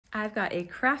I've got a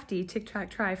crafty TikTok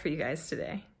try for you guys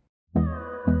today.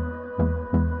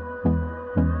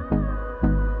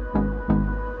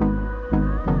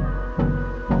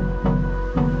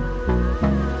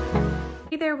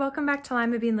 Hey there, welcome back to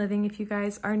Limabean Living. If you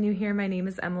guys are new here, my name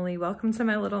is Emily. Welcome to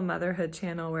my little motherhood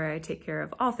channel where I take care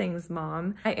of all things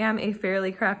mom. I am a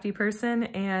fairly crafty person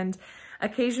and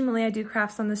occasionally I do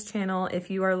crafts on this channel. If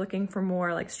you are looking for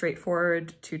more like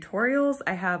straightforward tutorials,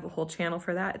 I have a whole channel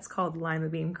for that. It's called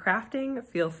Limabean Crafting.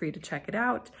 Feel free to check it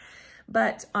out.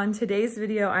 But on today's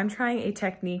video, I'm trying a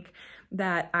technique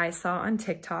that I saw on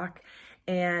TikTok,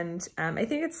 and I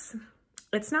think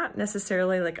it's not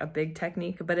necessarily like a big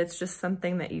technique, but it's just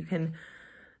something that you can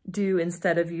do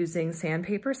instead of using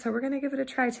sandpaper. So we're gonna give it a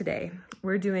try today.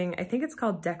 We're doing, I think it's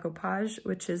called decoupage,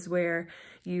 which is where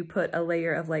you put a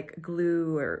layer of like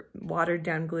glue or watered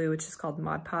down glue, which is called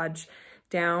Mod Podge,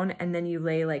 down, and then you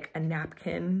lay like a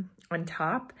napkin on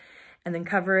top and then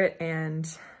cover it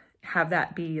and have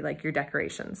that be like your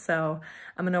decoration. So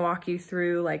I'm gonna walk you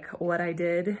through like what I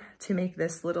did to make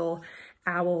this little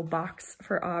owl box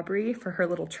for Aubrey for her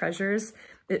little treasures.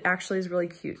 It actually is really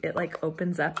cute. It like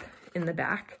opens up in the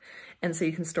back, and so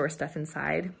you can store stuff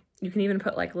inside. You can even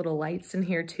put like little lights in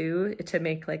here too to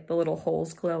make like the little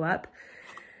holes glow up.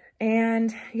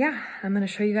 And yeah, I'm gonna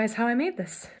show you guys how I made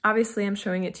this. Obviously I'm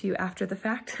showing it to you after the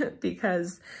fact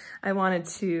because I wanted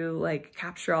to like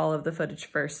capture all of the footage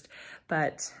first,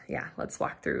 but yeah, let's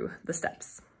walk through the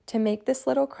steps. To make this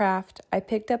little craft, I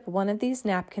picked up one of these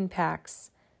napkin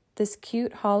packs, this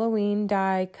cute Halloween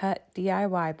die cut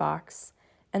DIY box,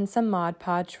 and some Mod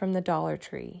Podge from the Dollar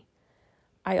Tree.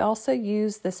 I also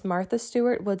used this Martha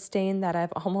Stewart wood stain that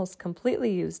I've almost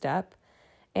completely used up,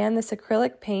 and this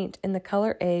acrylic paint in the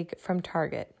color Egg from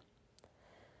Target.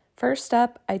 First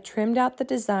up, I trimmed out the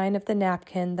design of the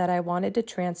napkin that I wanted to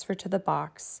transfer to the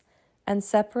box and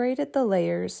separated the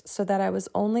layers so that I was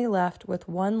only left with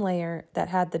one layer that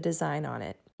had the design on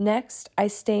it. Next, I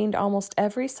stained almost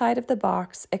every side of the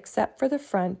box except for the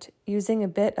front using a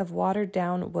bit of watered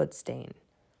down wood stain.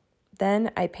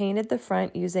 Then I painted the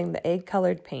front using the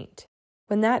egg-colored paint.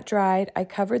 When that dried, I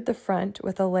covered the front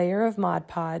with a layer of Mod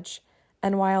Podge,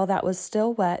 and while that was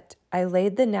still wet, I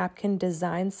laid the napkin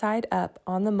design side up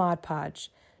on the Mod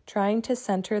Podge, trying to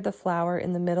center the flower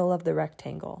in the middle of the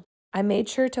rectangle. I made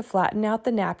sure to flatten out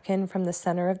the napkin from the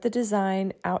center of the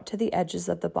design out to the edges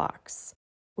of the box.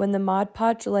 When the Mod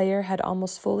Podge layer had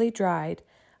almost fully dried,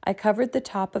 I covered the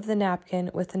top of the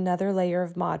napkin with another layer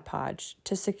of Mod Podge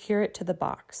to secure it to the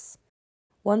box.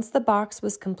 Once the box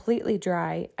was completely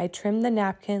dry, I trimmed the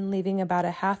napkin, leaving about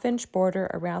a 1/2-inch border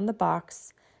around the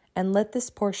box, and lit this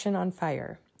portion on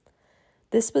fire.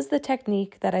 This was the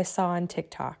technique that I saw on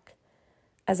TikTok.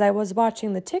 As I was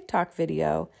watching the TikTok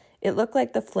video, it looked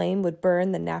like the flame would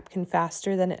burn the napkin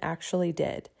faster than it actually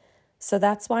did. So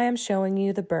that's why I'm showing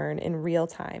you the burn in real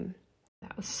time.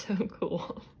 That was so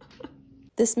cool.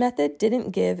 This method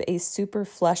didn't give a super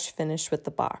flush finish with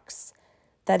the box.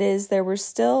 That is, there were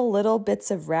still little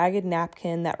bits of ragged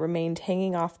napkin that remained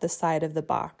hanging off the side of the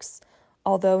box,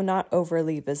 although not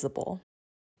overly visible.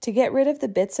 To get rid of the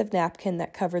bits of napkin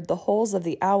that covered the holes of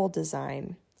the owl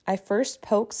design, I first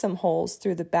poked some holes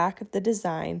through the back of the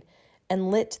design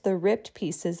and lit the ripped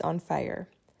pieces on fire.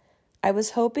 I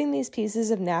was hoping these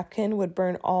pieces of napkin would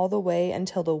burn all the way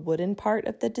until the wooden part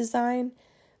of the design,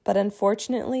 but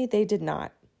unfortunately they did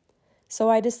not. So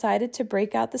I decided to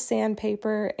break out the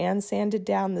sandpaper and sanded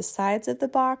down the sides of the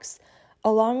box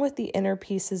along with the inner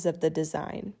pieces of the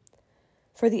design.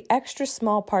 For the extra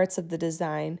small parts of the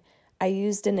design, I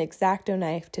used an X-Acto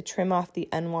knife to trim off the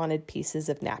unwanted pieces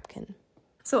of napkin.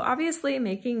 So obviously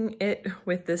making it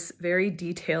with this very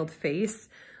detailed face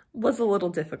was a little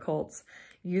difficult.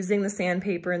 Using the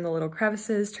sandpaper in the little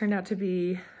crevices turned out to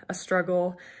be a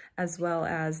struggle, as well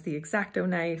as the X-Acto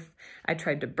knife. I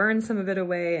tried to burn some of it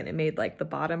away and it made like the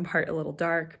bottom part a little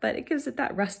dark, but it gives it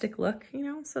that rustic look, you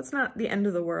know, so it's not the end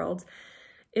of the world.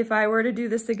 If I were to do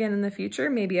this again in the future,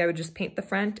 maybe I would just paint the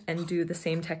front and do the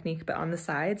same technique but on the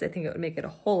sides. I think it would make it a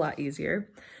whole lot easier.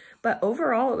 But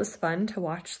overall, it was fun to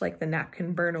watch like the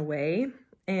napkin burn away,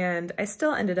 and I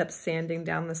still ended up sanding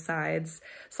down the sides.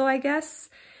 So I guess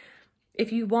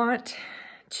if you want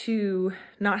to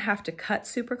not have to cut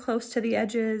super close to the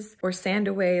edges or sand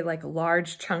away like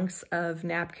large chunks of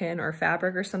napkin or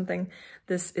fabric or something,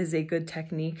 this is a good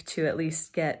technique to at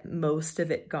least get most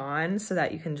of it gone so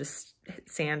that you can just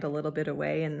sand a little bit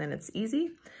away and then it's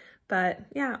easy. But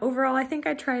yeah, overall, I think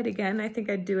I'd try it again. I think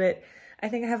I'd do it. I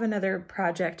think I have another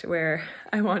project where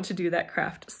I want to do that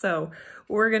craft. So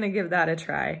we're gonna give that a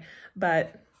try.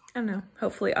 But I don't know,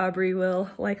 hopefully Aubrey will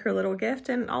like her little gift,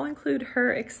 and I'll include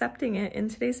her accepting it in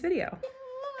today's video.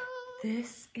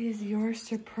 This is your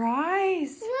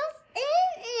surprise. What's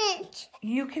in it?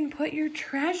 You can put your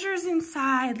treasures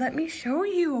inside. Let me show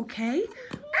you, okay?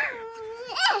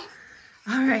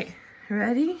 All right,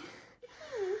 ready?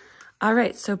 All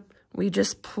right, so we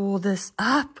just pull this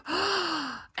up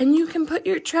and you can put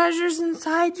your treasures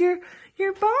inside your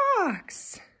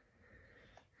box.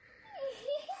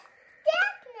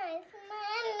 That's nice,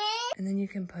 Mommy. And then you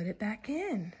can put it back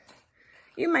in.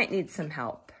 You might need some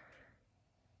help.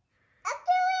 I'll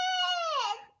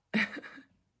do it.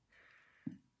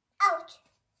 Ouch.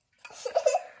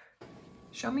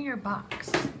 Show me your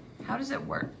box. How does it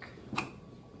work?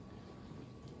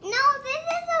 No, this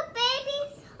is a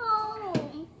baby's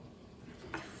home.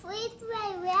 Flip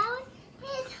right around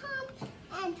his home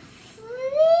and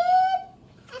flip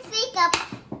and wake up.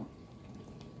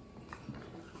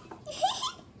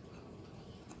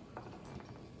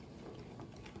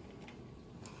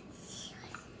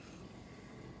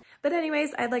 But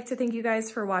anyways, I'd like to thank you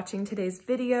guys for watching today's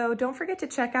video. Don't forget to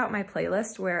check out my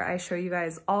playlist where I show you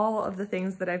guys all of the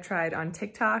things that I've tried on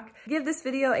TikTok. Give this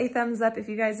video a thumbs up if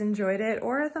you guys enjoyed it,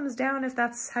 or a thumbs down if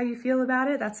that's how you feel about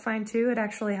it. That's fine too. It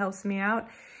actually helps me out.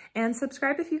 And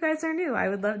subscribe if you guys are new. I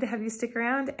would love to have you stick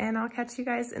around, and I'll catch you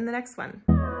guys in the next one.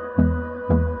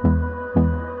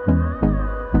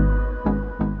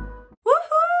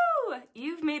 Woohoo!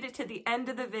 You've made it to the end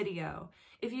of the video.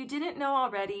 If you didn't know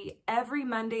already, every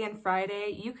Monday and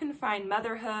Friday, you can find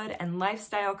motherhood and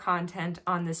lifestyle content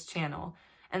on this channel.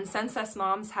 And since us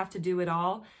moms have to do it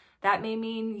all, that may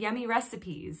mean yummy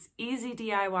recipes, easy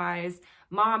DIYs,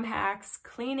 mom hacks,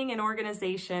 cleaning and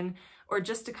organization, or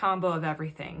just a combo of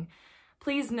everything.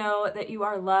 Please know that you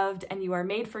are loved and you are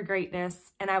made for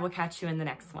greatness, and I will catch you in the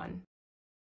next one.